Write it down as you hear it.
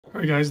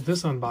Alright guys,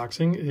 this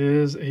unboxing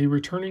is a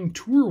returning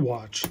tour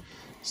watch.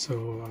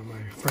 So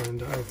my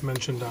friend I've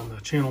mentioned on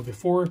the channel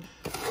before,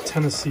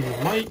 Tennessee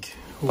Mike,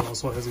 who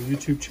also has a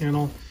YouTube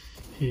channel,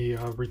 he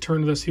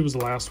returned this. He was the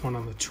last one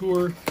on the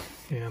tour,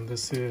 and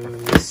this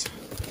is,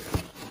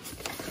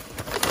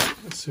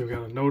 let's see, we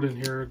got a note in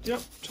here.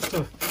 Yep,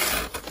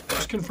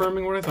 just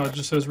confirming what I thought. It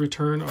just says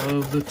return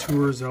of the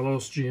tour,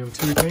 Zelos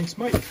GMT. Thanks,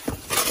 Mike.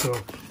 So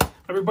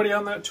everybody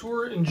on that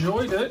tour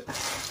enjoyed it.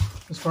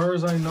 As far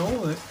as I know,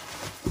 it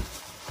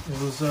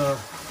was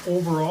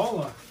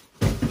overall a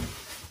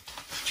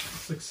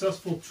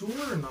successful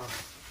tour, and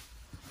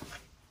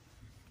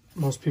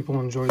most people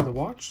enjoyed the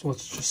watch.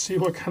 Let's just see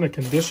what kind of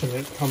condition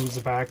it comes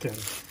back in.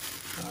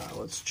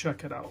 Let's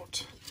check it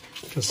out.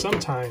 Because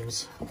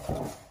sometimes,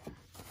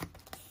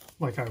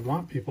 like, I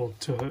want people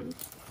to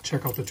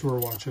check out the tour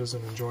watches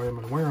and enjoy them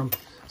and wear them.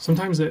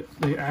 Sometimes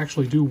they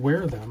actually do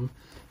wear them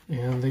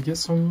and they get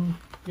some,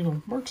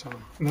 marks on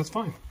them, and that's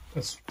fine.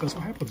 That's what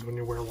happens when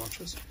you wear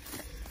watches.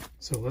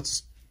 So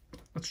let's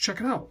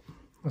check it out.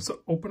 Let's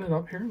open it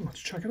up here and let's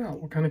check it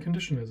out. What kind of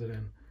condition is it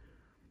in?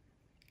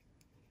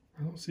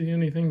 I don't see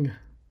anything.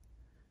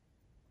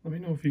 Let me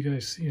know if you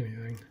guys see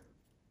anything.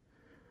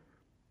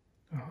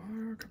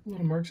 A couple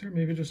little marks here.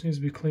 Maybe it just needs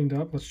to be cleaned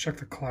up. Let's check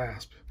the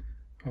clasp.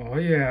 Oh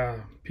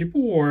yeah,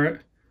 people wore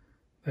it.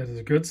 That is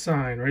a good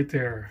sign right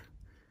there.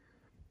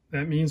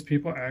 That means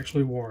people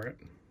actually wore it.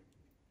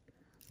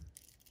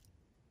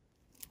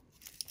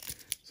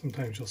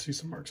 Sometimes you'll see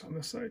some marks on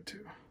this side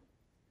too.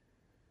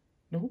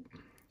 Nope.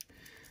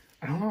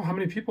 I don't know how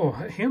many people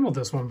handled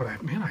this one,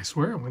 but man, I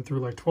swear I went through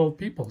like 12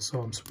 people,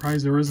 so I'm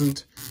surprised there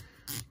isn't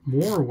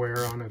more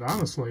wear on it,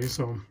 honestly.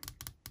 So,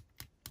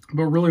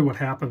 but really what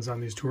happens on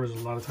these tours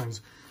is a lot of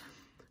times,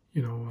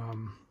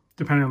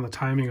 depending on the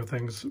timing of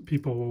things,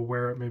 people will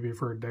wear it maybe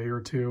for a day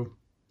or two.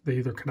 They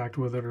either connect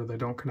with it or they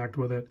don't connect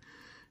with it,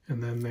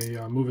 and then they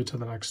move it to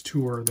the next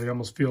tour. They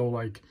almost feel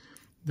like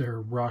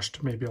they're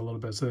rushed maybe a little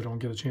bit, so they don't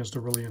get a chance to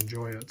really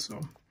enjoy it. So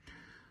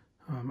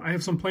I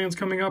have some plans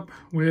coming up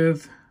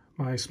with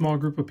my small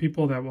group of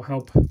people that will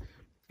help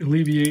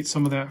alleviate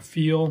some of that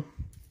feel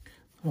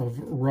of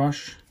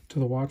rush to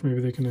the watch. Maybe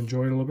they can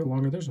enjoy it a little bit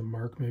longer. There's a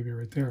mark maybe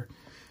right there.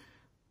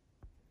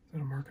 Is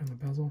that a mark on the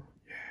bezel?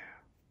 Yeah.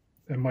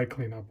 That might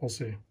clean up. We'll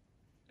see.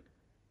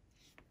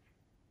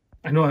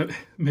 I know it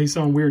may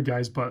sound weird,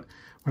 guys, but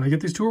when I get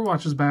these tour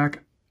watches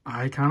back,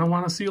 I kind of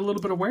want to see a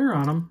little bit of wear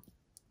on them.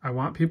 I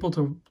want people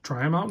to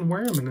try them out and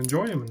wear them and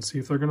enjoy them and see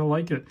if they're going to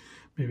like it.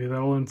 Maybe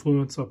that'll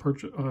influence a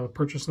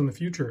purchase in the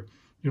future.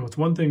 It's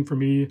one thing for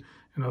me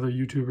and other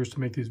YouTubers to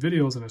make these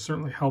videos, and it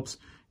certainly helps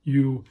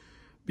you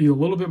be a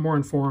little bit more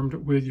informed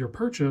with your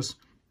purchase.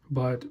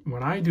 But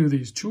when I do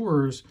these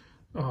tours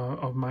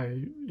of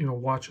my,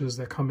 watches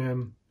that come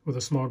in with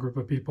a small group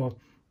of people,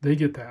 they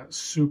get that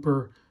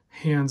super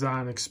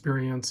hands-on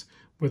experience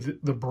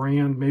with the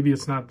brand. Maybe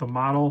it's not the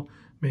model,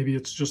 maybe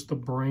it's just the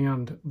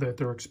brand that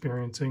they're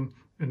experiencing,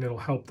 and it'll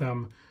help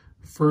them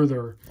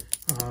further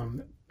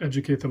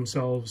educate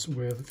themselves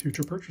with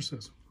future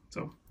purchases.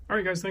 So, all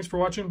right, guys, thanks for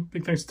watching.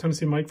 Big thanks to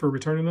Tennessee Mike for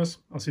returning this.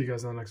 I'll see you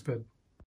guys in the next vid.